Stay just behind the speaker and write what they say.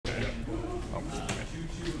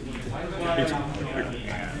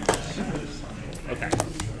Okay.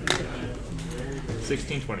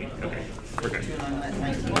 16, 20. Okay, we're good.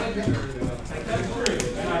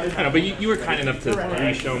 I know, but you were kind enough to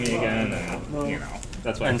re-show me again, and you know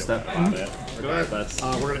that's why I feel about it. Regardless,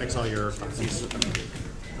 we're gonna exile your pieces.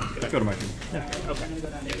 Go to my turn. Yeah. Okay.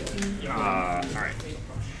 All right.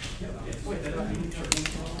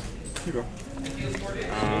 You go.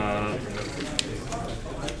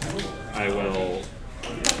 I will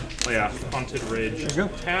play off Haunted Ridge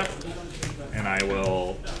tap, and I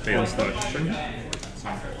will fail push.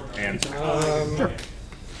 And sure.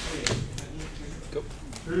 Go.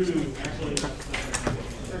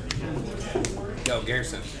 Yo,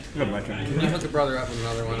 Garrison. Go to my turn. Can you hook a brother up with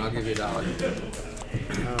another one? I'll give you $1.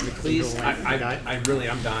 Please.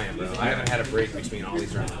 I'm dying, bro. I haven't had a break between all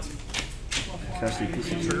these rounds. Cast the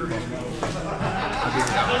pieces. I'll give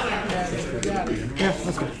you $1. Yeah,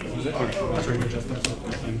 that's good. That's right. 1,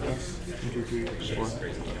 2, 3, 4.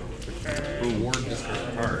 Reward discard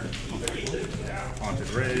card. Haunted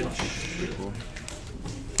Ridge. Cool.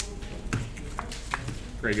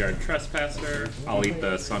 Graveyard Trespasser. I'll eat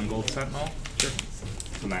the Sun Gold Sentinel. Sure.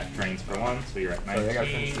 And that drains for 1, so you're at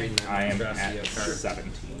 19. I am at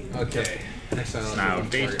 17. Okay. Next time. Now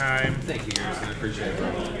daytime. Thank you, Garrison. I appreciate it,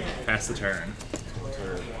 bro. Pass the turn.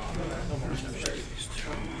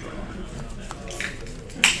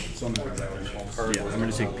 Yeah, I'm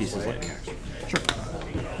going to take pieces like sure.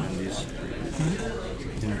 And these.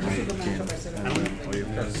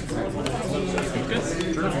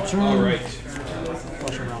 All right.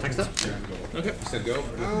 Next up. Okay. So go.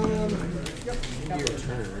 Your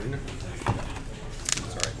turn.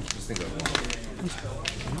 Sorry. Just think of it.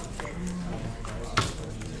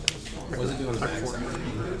 What was it doing?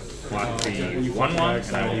 Block the 1/1,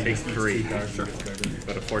 and I will take 3. Sure.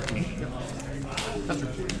 Go to 14.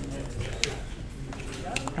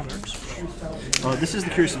 This is the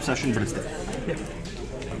Curious Obsession, but it's different. Yeah.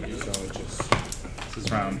 This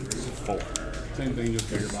is round 4. Same thing, just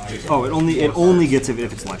bigger body. Oh, it only gets if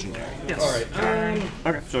it's legendary. Yes. All right.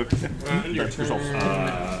 Okay, so Your results.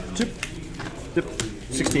 Dip.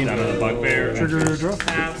 16 Down to the Bugbear. Trigger draw.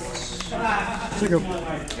 Pass. Trigger.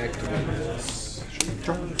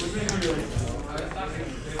 Draw.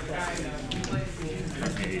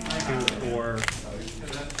 8, 2, 4.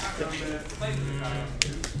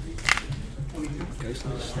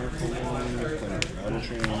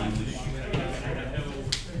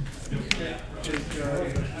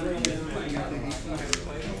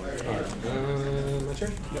 My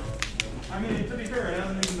turn? Yep. I mean, to be fair, I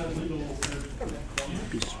don't think that's legal.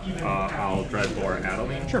 I'll Dreadbore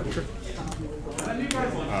Adeline. Sure.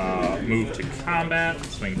 Move to combat,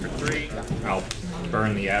 swing for 3. I'll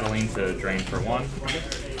burn the Adeline to drain for 1.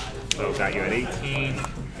 So got you at 18.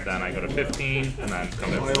 Then I go to 15, and then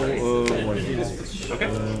come to 3. Okay.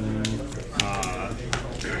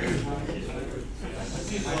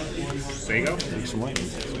 Sago. Take some lightning.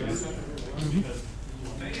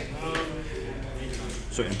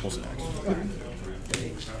 So impulse attacks.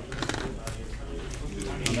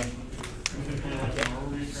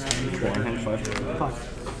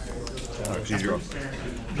 Five. You draw.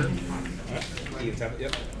 You can tap it.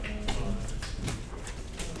 Yep.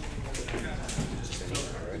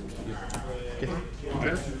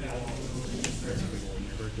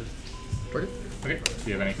 Okay. Do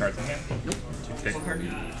you have any cards in hand? Nope. Take a card.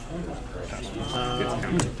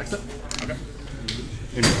 Next up. Okay.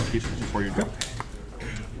 Pieces before you go.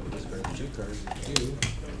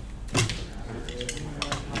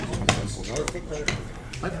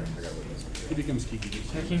 He becomes Kiki.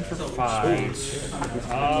 Taking for 5.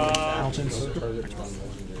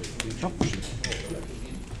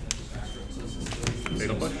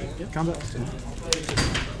 Fatal push. Combat.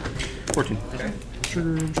 14. Okay.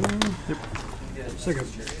 Trigger draw. Yep. Second.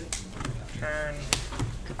 Turn.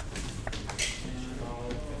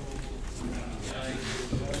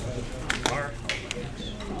 Bar.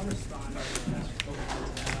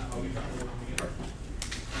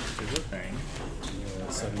 Here's the thing.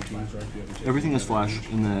 17 is right. Everything is flash,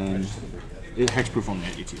 and then hexproof on the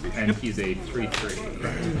ATB. And he's a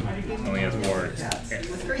 3/3. Only has wards. Okay.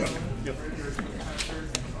 Yep.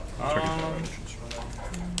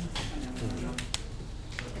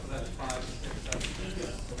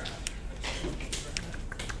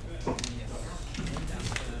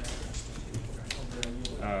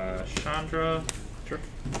 Chandra. Sure.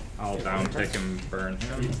 I'll down tick and burn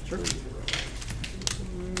him. Sure.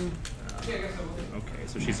 Okay,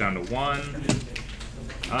 so she's down to 1.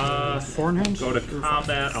 4 in hand? Go to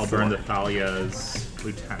combat. I'll burn the Thalia's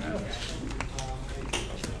lieutenant.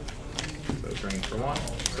 So drain for 1.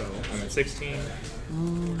 So I'm at 16.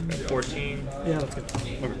 At 14. Yeah, that's good.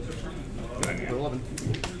 Then, yeah. 11.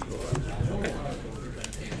 Okay.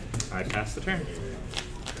 I pass the turn.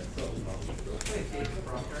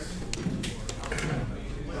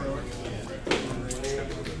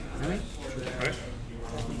 Okay.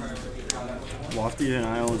 Lofty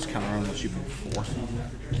Denial is counter unless you put 4.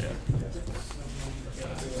 Yeah.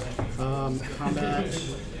 Combat.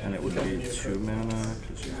 And it would be 2 mana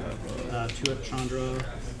because you have 2 at Chandra.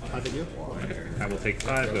 5 at you. I will take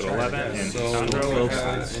 5, go to 11, and So Sandro will and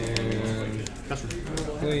That's right.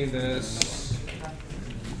 play this.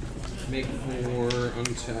 Make 4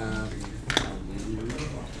 untap.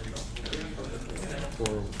 I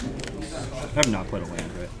have not played a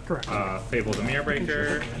land, right? Correct. Fable the Mirror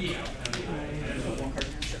Breaker.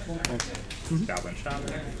 Goblin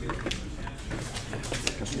Shaman.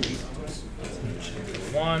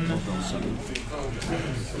 1.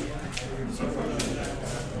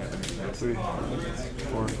 3,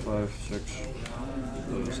 4, 5, 6.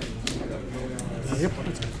 Yep,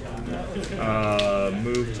 that's good.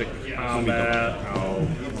 Move to combat. I'll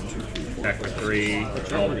attack for 3.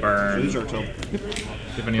 I'll burn. These are till. Do you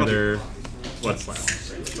have any other what's left?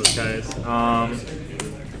 Those guys.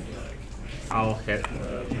 I'll hit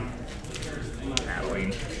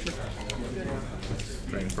Adeline.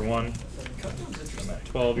 Drain for 1. I'm at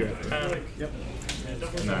 12. You're at 10. Yep. And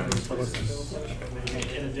then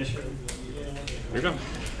you're done.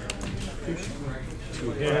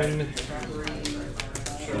 2 in.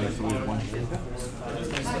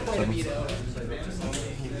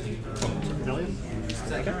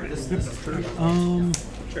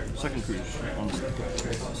 Second cruise.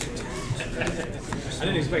 I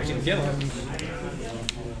didn't expect you to kill him.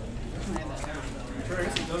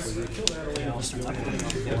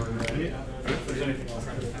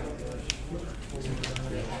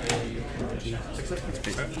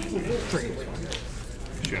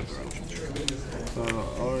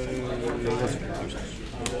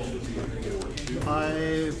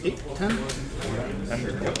 Five, 8, 10.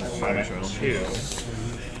 I'm at 2.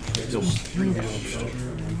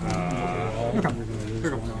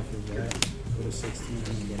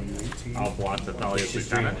 I'll block the Thalia's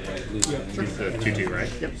Lieutenant. He's the 2/2,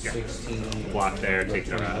 right? Yep. Yeah. Block there, take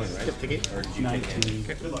the rest. Yep, take 8. 19.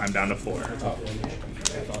 Okay. I'm down to 4.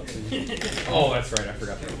 Oh, that's right. I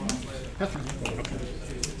forgot that. That's fine.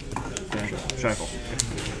 Shackle.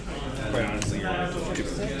 Quite honestly, you're right.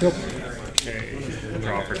 Okay.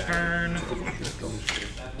 Draw for turn.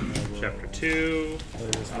 Chapter 2.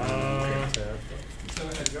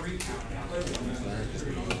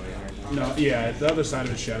 No, yeah, the other side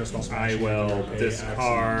of the shadow spell. I will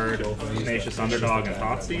discard Tenacious Underdog and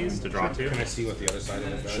Thoughtseize to draw 2. Can I see what the other side of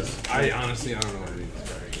it does? I honestly, I don't know what it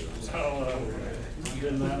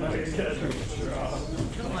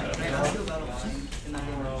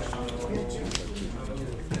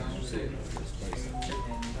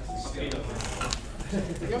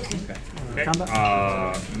Okay.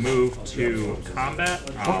 Move to combat.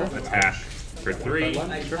 I'll attack for 3.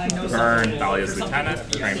 Burn Thalia's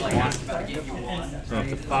Lieutenant. Drain for 1. So up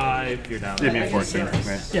to 5. You're down. Maybe 14,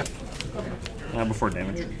 right? Yeah. Before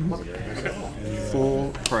damage.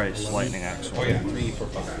 Full price lightning axe. Oh yeah, 3, 4,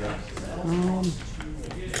 5.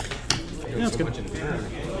 Yeah, that's good.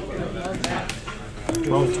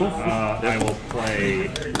 12, 12. I will play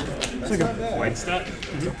White Step.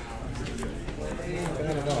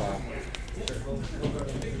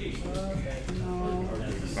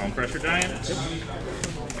 Bone Crusher Giant.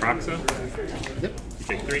 Proxa. Yep. You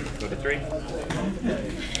take 3, go to 3.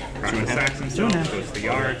 Proxa Saxon Stone goes to the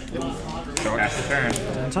yard. Pass the turn.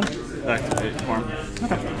 And son. Activate form.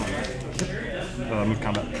 Okay. Move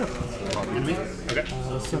combat. Okay.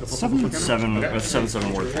 7.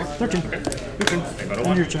 7 worth. 13. Okay. 13. They go to End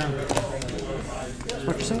 1. your turn.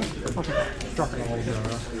 What you say? Okay. Drop it all.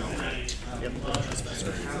 Yep.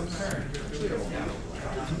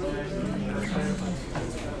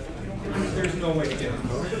 There's no way to get it.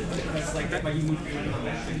 It's like that, but you move.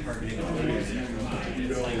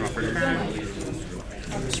 Draw for turn.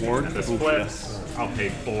 Sword. This flips. I'll pay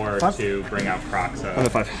 4 to bring out Proxa. Another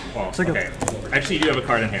 5. Well, okay. Actually, you do have a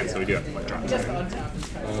card in hand, so we do have to play draw.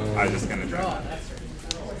 I was just gonna draw.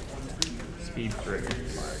 Speed 3.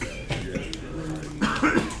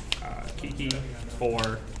 Kiki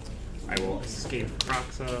 4. I will escape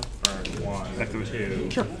Proxa. Burn 1,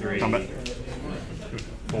 2, 3, Combat.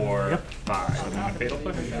 4, 5. And fatal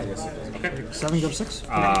push. Okay. 7 go to 6.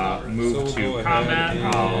 Move So to go combat.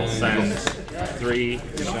 ahead I'll send 3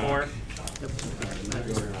 to 4.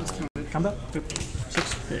 Combat.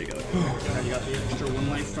 6. There you go. And you got the extra 1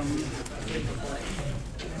 life from.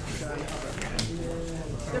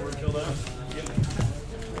 He's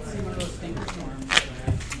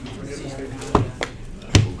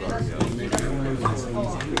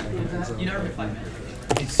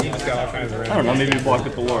got all kinds of I don't know, maybe you block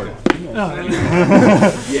with the Lord.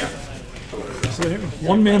 Yeah. So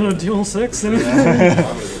 1 mana to deal 6. Then they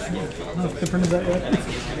printed that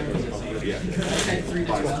yet?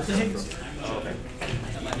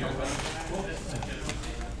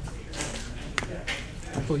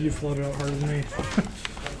 Well, you floated out harder than me.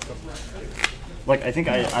 Like I think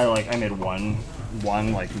I made one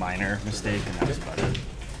like minor mistake and that was about it.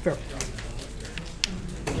 Fair.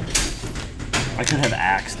 I could have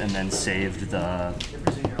axed and then saved the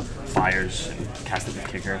fires and casted the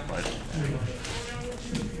kicker, but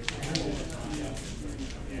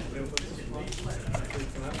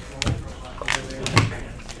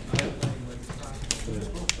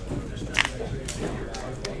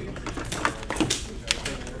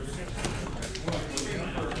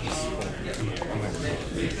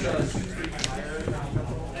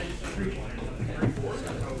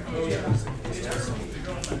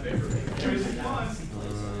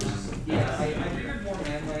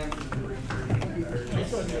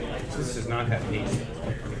This does not have haste.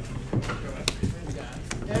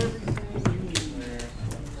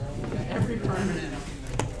 Every permanent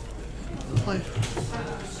play.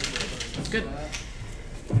 It's good.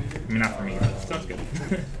 I mean, not for me. Sounds good.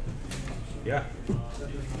 Yeah.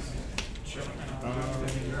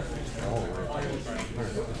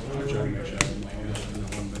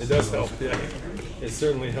 It does help, yeah. It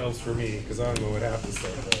certainly helps for me, because I don't know what half the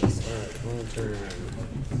stuff does. Alright, one turn.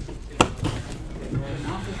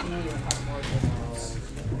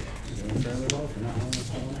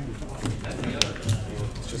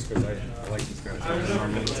 It's just because I like these kind of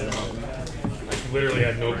things. I literally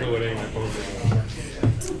had no clue what any of my opponents were doing.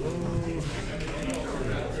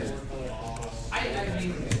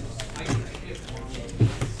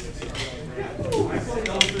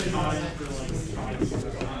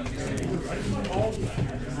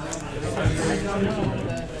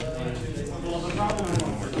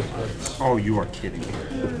 oh, you are kidding me.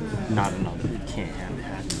 Not another. You can't have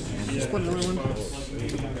that. Just put another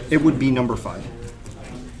one. It would be number 5.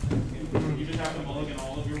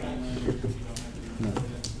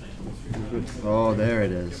 Oh, there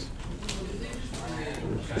it is.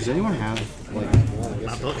 Does anyone have like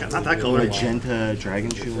Not that color. magenta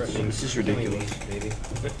dragon shields? This is ridiculous. Maybe.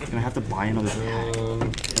 I'm gonna have to buy another pack.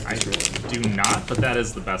 I do not, but that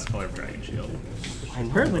is the best color of Dragon Shield.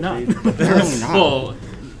 Apparently not. Apparently not. Well,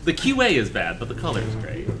 the QA is bad, but the color is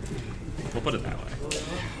great. We'll put it that way.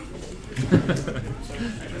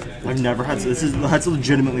 I've never had that's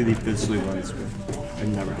legitimately the 5th sleeve on this one. I've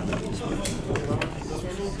never had that this way.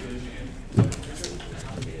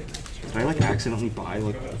 Did I like accidentally buy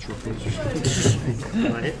like ultra fruits or something?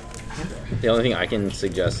 The only thing I can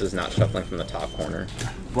suggest is not shuffling from the top corner.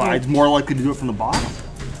 Well, it's more likely to do it from the bottom.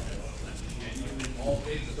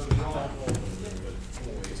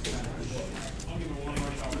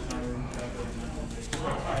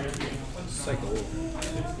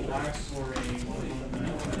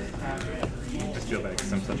 I feel bad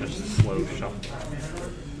because I'm such a slow shuffle.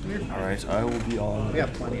 Alright, I will be on. We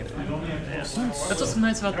got plenty of time. That's what's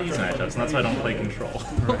nice about these matchups, and that's why I don't play control.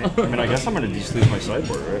 I mean, I guess I'm going to de-sleeve my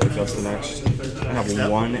sideboard, right? If that's the next. I have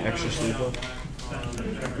one extra sleeve left.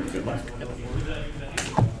 Good luck.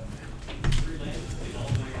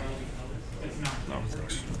 No,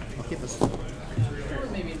 thanks. I'll keep this.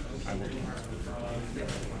 Maybe.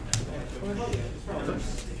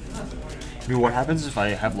 I mean, what happens if I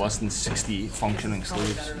have less than 60 functioning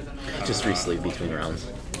sleeves? Just re-sleeve between rounds.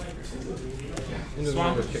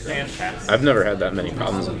 Swamp and pass. I've never had that many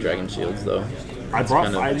problems with Dragon Shields, though. I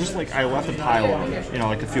left a pile of, you know,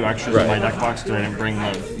 like a few extras in my deck box because I didn't bring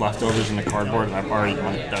the leftovers in the cardboard, and I've already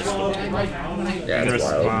done that's the Yeah, it's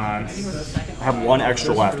wild. Response. I have one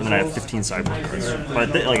extra left, and then I have 15 sideboard cards.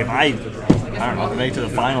 But like if I don't know, if I make it to the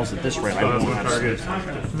finals at this rate, I won't have sleeves.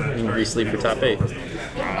 You can re-sleeve for top 8.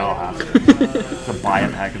 I'll have to buy a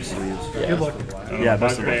pack of sleeves. Yeah. Yeah,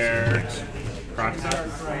 best of luck. Bugbear. Proxy.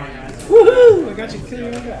 Woohoo! I got you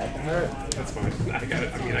killing your back. Alright, that's fine. I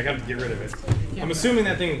gotta get rid of it. I'm assuming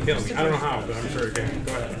that thing can kill me. I don't know how, but I'm sure it can.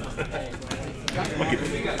 Go ahead.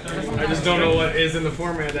 I just don't know what is in the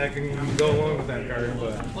format that can go along with that card,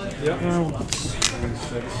 but. Yep.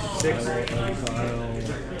 6.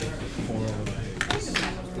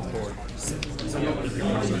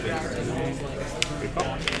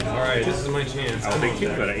 Alright, this is my chance. I'll take 2,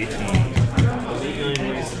 go to 18. 8-9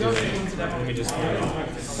 ways to do it. Let me just find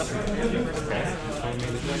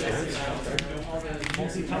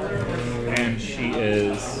And she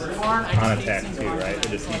is on attack too, right?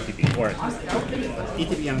 It is ETB. Or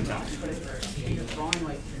ETB on top.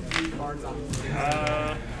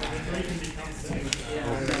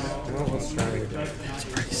 well, let's try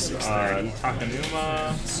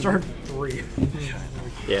Takanuma. Start 3.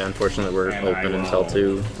 Yeah, unfortunately we're And open I will until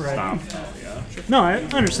 2. Right. Stomp. Yeah. No, I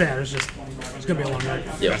understand. It's just it's gonna be a long night.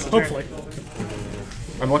 Yep. Hopefully.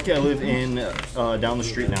 I'm lucky I live in down the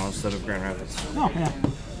street now instead of Grand Rapids. Oh yeah.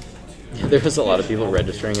 There was a lot of people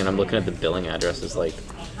registering, and I'm looking at the billing addresses. Like,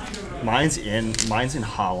 Mine's in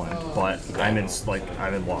Holland, but I'm in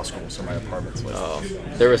law school, so my apartment's like.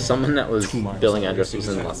 there was someone that was 2 miles billing away. addresses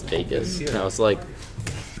in Las Vegas, and I was like,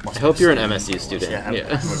 I hope you're an MSU student. Yeah, I would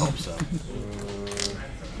hope so.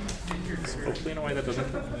 Hopefully in a way that doesn't.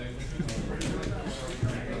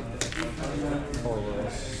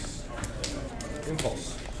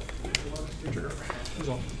 Impulse.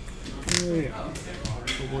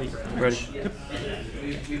 Ready? Yep.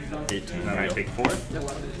 18. Then I take 4.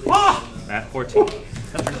 At 14.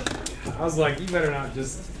 I was like, you better not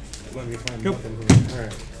just let me find nothing here.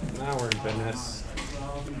 Alright, now we're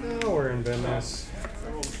in business.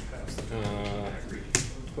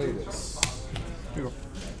 Play this. Here you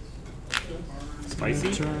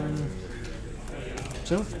Spicy. Turn.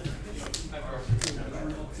 So.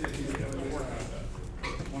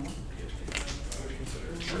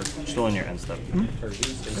 Still in your end step.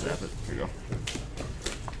 Stab it. Here you go.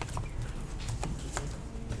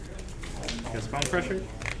 Gets bone pressure.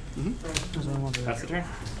 That's the turn.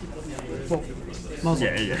 Well, mostly.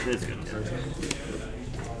 Yeah, it's good.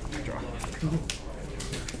 Draw.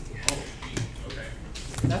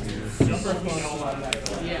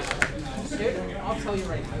 Yeah. I'll tell you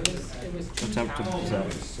right now. It was Attempt to zap.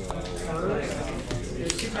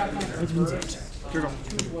 It's been zipped. Here you go.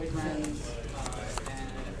 two boyfriends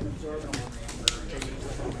and absorbed.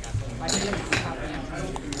 I think it's happening.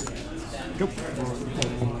 Go.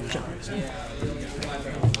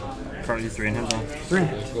 Carly 3 in hands on. 3.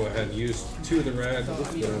 Let's go ahead and use 2 of the red,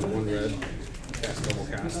 put on 1 red, cast double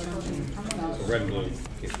cast. So red and blue, in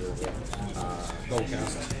case you're double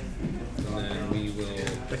cast. And then we will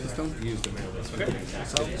use the mana.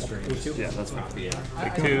 Yeah, that's fine. Copy it.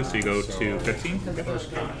 Take 2, so you go to 15.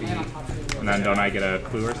 First copy. And then don't I get a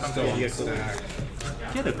clue or something? So get stack.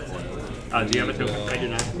 Get a clue. Do you have a token? I do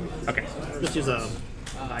not. Okay. Just use a.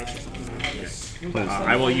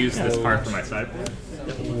 I will use this card for my sideboard.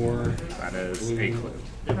 Or That is a clue.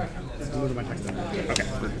 Okay.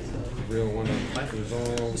 real one of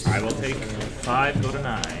resolves. I will take 5, go to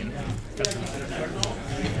 9.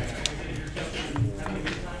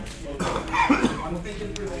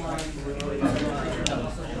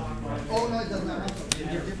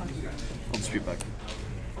 I'll dispute back.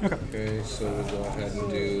 Okay, so we'll go ahead and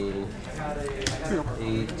do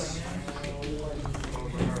 8.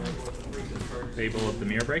 Fable of the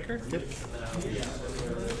Mirror Breaker. Yep.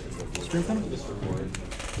 Stream thunder.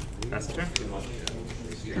 That's the turn.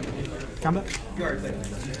 Combat.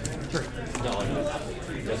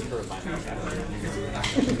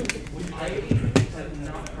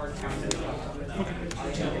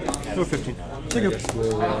 Go 15. Take it.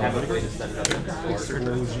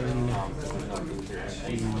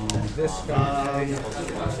 This guy.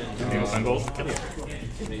 Name some gold.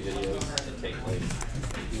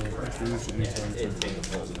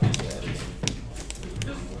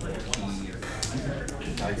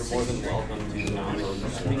 You're more than welcome to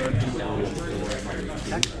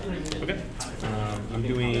Okay. I'm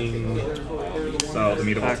doing. So the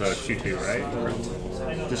mutable's a 2/2, right?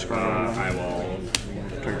 Describe. I will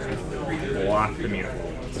block the mutable.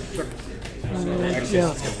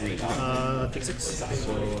 Yeah. Take 6.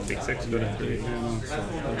 Take 6, go to 3.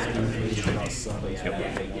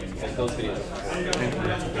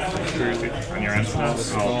 On your end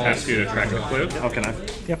stuff, I'll ask you to track the clue. How can I?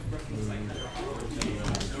 Yep.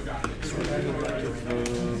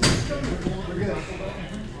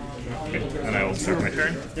 Okay, and I will start my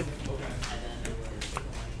turn. Yep.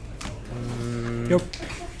 Yep.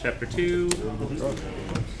 Chapter 2.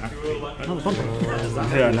 Another fun one.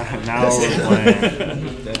 Yeah, now we're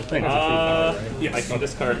playing. Yeah, I can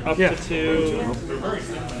discard up Yeah. to 2.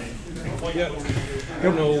 Yep. I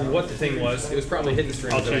don't know what the thing was. It was probably hidden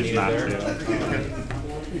strings I'll that I choose needed not there. to.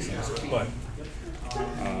 But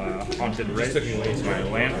Haunted Ridge, took me way too my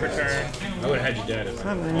long. land for turn. I would have had you dead. If I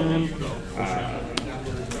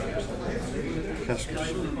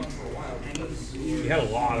you had a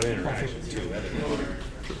lot of interaction too.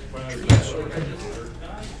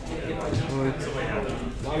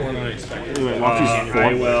 A More unexpected. Wait, Luffy's I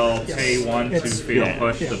 4. will pay 1 to It's- fatal yeah,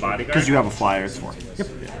 push yeah. the bodyguard. Because you have a flyer, it's 4. Yep.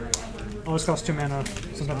 Always costs 2 mana.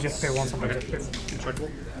 Sometimes you have to pay 1, sometimes you have to pay 4.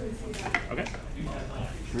 Okay.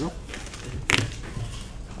 Here we go.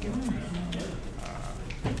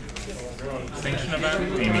 Sanction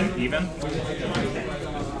event, aiming even.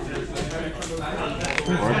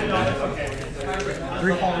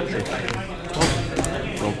 3.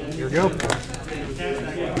 Here we go.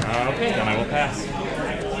 Okay, then I will pass.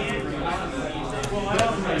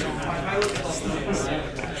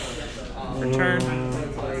 Return.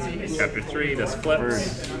 Chapter 3, this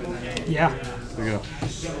flips. Yeah. Here we go.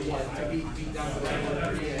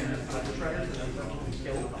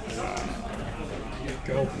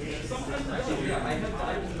 Go.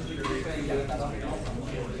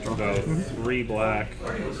 Go 3 black,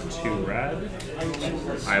 2 red.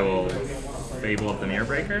 I will Fable of the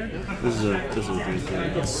Nearbreaker. This is a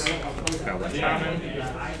D3. Yes. Goblin Shaman.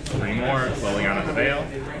 3 more. Liliana the Veil.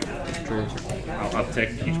 I'll uptick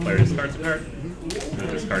each player discards a card.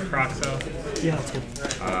 Discard Croxo. Yeah, that's good.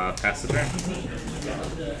 Pass the turn.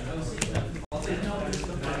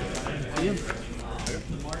 Do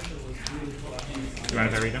you mind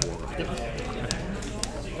if I read them? Yep.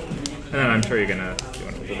 And then I'm sure you're gonna do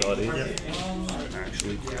one of his abilities. Yep.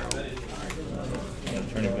 Actually,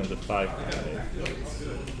 turn him into 5.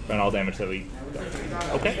 Run all damage that we.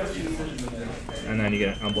 Okay. And then you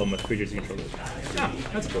get an emblem with creatures you control. Ah,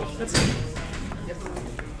 that's cool. That's neat.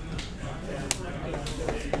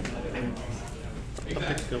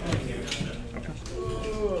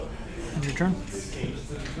 End your turn.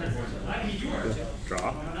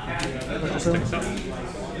 Draw. So,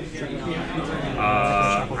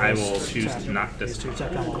 I will choose to not discard.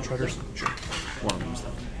 check out all the traders. One of them's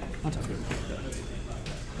done. That's good.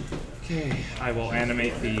 Okay. I will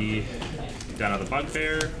animate the Den of the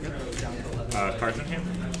Bugbear. Cards in hand.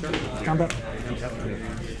 Combat.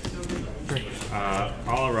 3.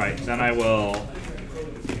 Alright, then I will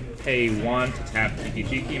pay 1 to tap Tiki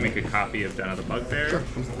Tiki, make a copy of Den of the Bugbear. Sure.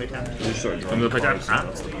 Comes to play tap. Come to the play tap? Ah,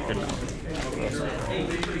 good enough.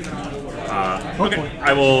 Okay,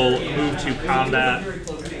 I will move to combat,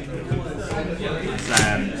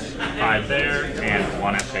 send 5 there, and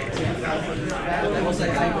 1 at face.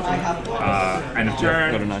 End of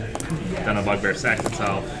turn. Go to 9. Den of the Bugbear sacks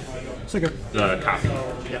itself. So good. The copy.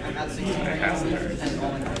 Yep. I pass the turn.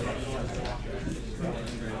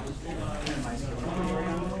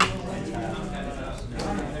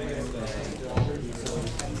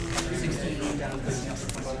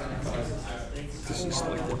 This is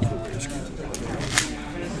like what full risk.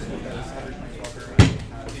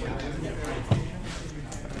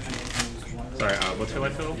 Sorry, what's your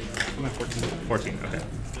life total? I'm at 14. 14, okay.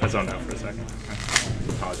 I zoned out for a second. Okay.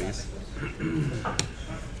 Apologies.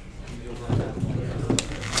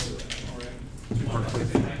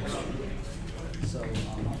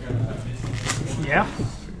 Yeah.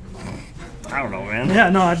 I don't know, man. Yeah,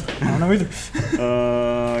 no, I don't know either.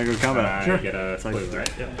 I go combat. I get a clue,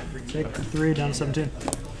 right? Yep. Take 3 down to 17. Here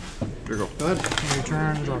we go. Go ahead. End your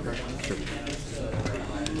turn, draw a card. Sure.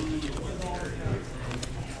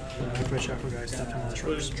 Which way check we guys step on the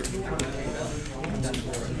traders.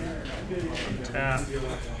 Tap.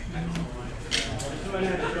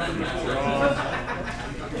 Draw.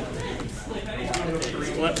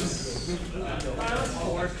 Flips.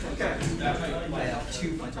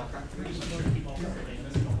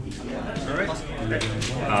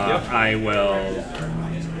 I will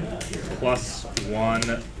 +1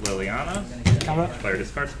 Liliana. Combat. Player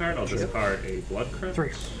discards a card. I'll discard a Blood Crypt.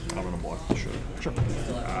 3. I'm gonna block the shirt. Sure.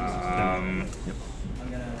 Yep.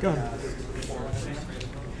 Go ahead.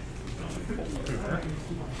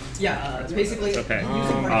 Yeah, it's basically Okay.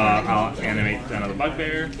 I'll animate Den of the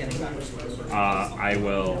Bugbear. I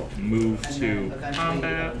will move to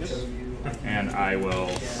combat. And I will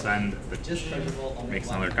send the makes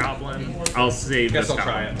another goblin. I'll save Guess this I'll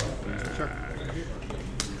try goblin. it. Sure.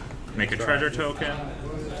 Make a treasure token.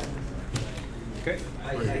 Okay.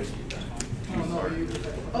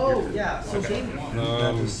 Oh yeah, so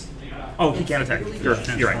Oh, he can't attack. You're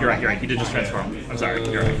right. He did just transform. I'm sorry.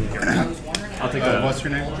 You're right. I'll take the. What's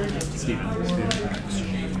your name? Steven.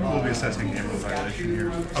 We'll be assessing animal violation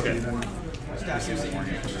here. Okay. Steven.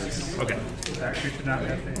 Okay. Actually, should not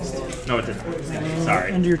have faced. No, it didn't.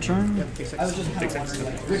 Sorry. End your turn. Big six.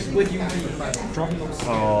 which would you Draw.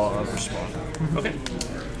 Oh, I'll respond. Okay.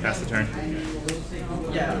 Pass the turn.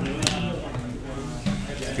 Yeah.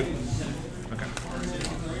 2. Okay.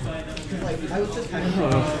 Like I was just kind of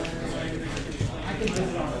I can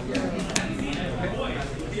just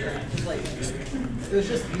like It was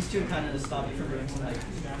just these two kind of stopped me from doing some like.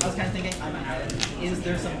 I was kind of thinking, I'm ahead. Is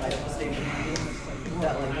there some item station in the game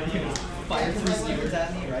that like you know, fire 3 skewers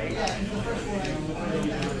at me, right?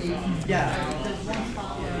 Yeah.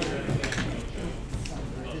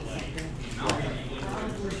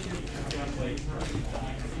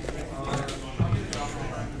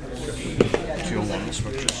 Feel one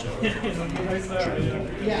switches.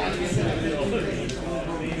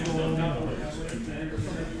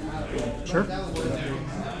 Sure.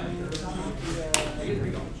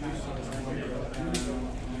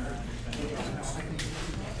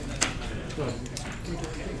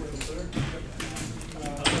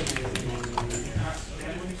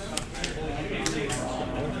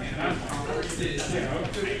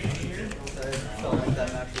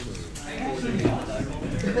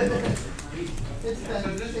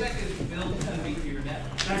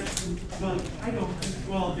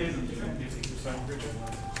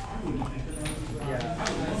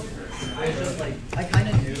 I was just like, I kind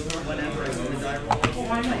of knew whenever I was in the die roll,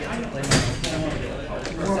 I had to play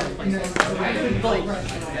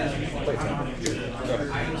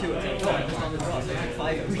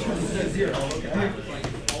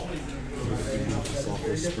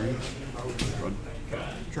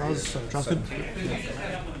Draws good.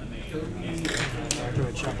 Do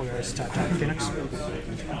a chapel guys, tap Phoenix.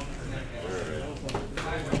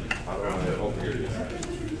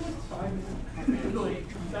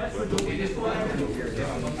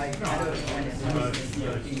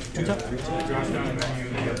 Two tap.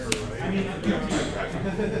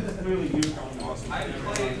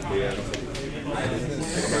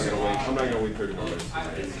 I'm not gonna wait 30 minutes.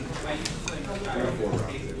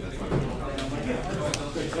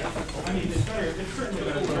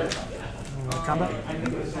 Combat.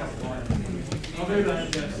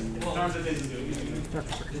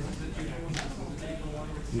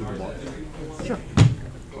 Sure.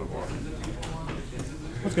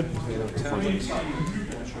 That's good.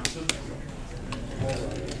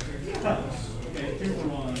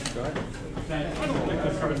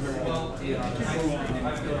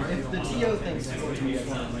 If the TO thinks it's going to be a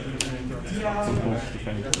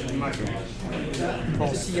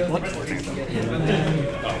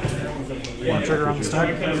One trigger on the stack.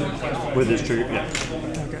 With this trigger, yeah.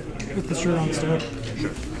 Okay. With the trigger on the stack.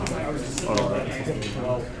 Sure. Auto that.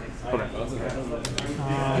 Okay.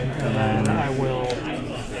 And then I will.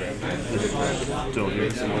 Still here.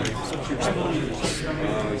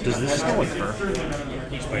 Does this still occur?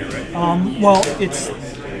 Well, it's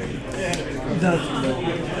the.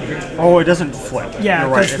 Oh, it doesn't flip. Yeah,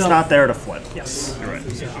 you're right. It's not there to flip. Yes. You're right.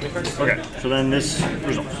 Okay, so then this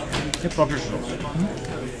results. Yep, results.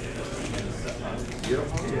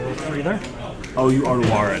 Three there. Oh, you are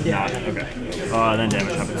it, not okay. Then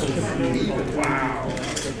damage happens. Wow.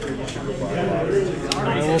 I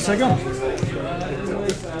will say go.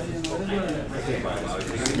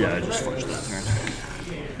 Yeah, I just forced that turn.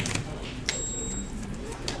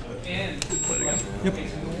 Play it again. Yep.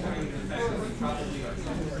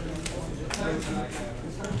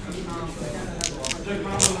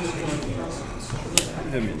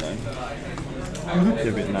 Hit me at 9.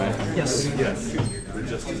 Hit me at 9. Yes. Yes. They're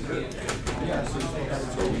just as good.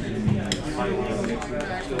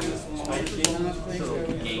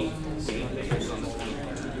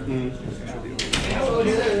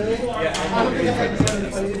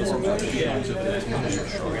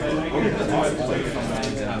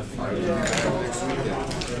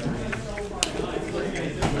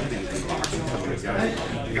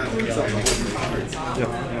 Yep.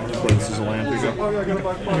 Play this as a land. Here you go.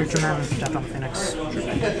 Your turn and tap on Phoenix.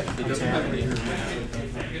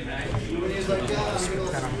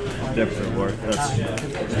 Yep, Lord.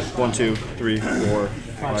 That's 1, 2, 3, 4,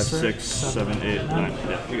 5, 6, 7, 8, 9.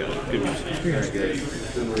 Yeah, you got it. Good news.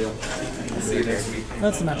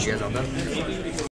 That's the match.